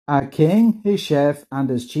A king, his chef, and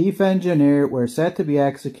his chief engineer were set to be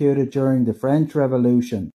executed during the French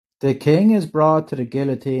Revolution. The king is brought to the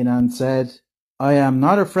guillotine and said, "I am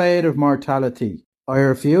not afraid of mortality. I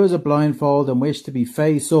refuse a blindfold and wish to be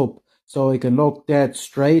face up so I can look death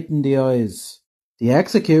straight in the eyes." The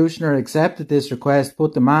executioner accepted this request,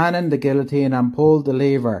 put the man in the guillotine and pulled the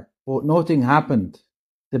lever, but nothing happened.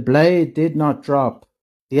 The blade did not drop.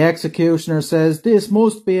 The executioner says, "This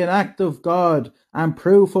must be an act of God and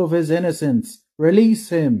proof of his innocence. Release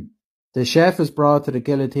him." The chef is brought to the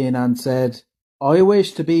guillotine and said, "I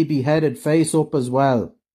wish to be beheaded face up as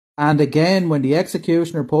well." And again, when the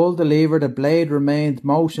executioner pulled the lever, the blade remained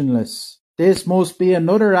motionless. "This must be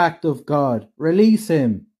another act of God. Release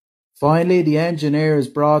him." Finally, the engineer is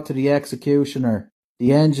brought to the executioner.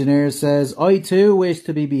 The engineer says, "I too wish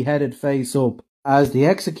to be beheaded face up." As the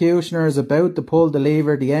executioner is about to pull the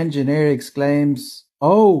lever, the engineer exclaims,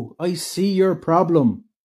 "Oh, I see your problem.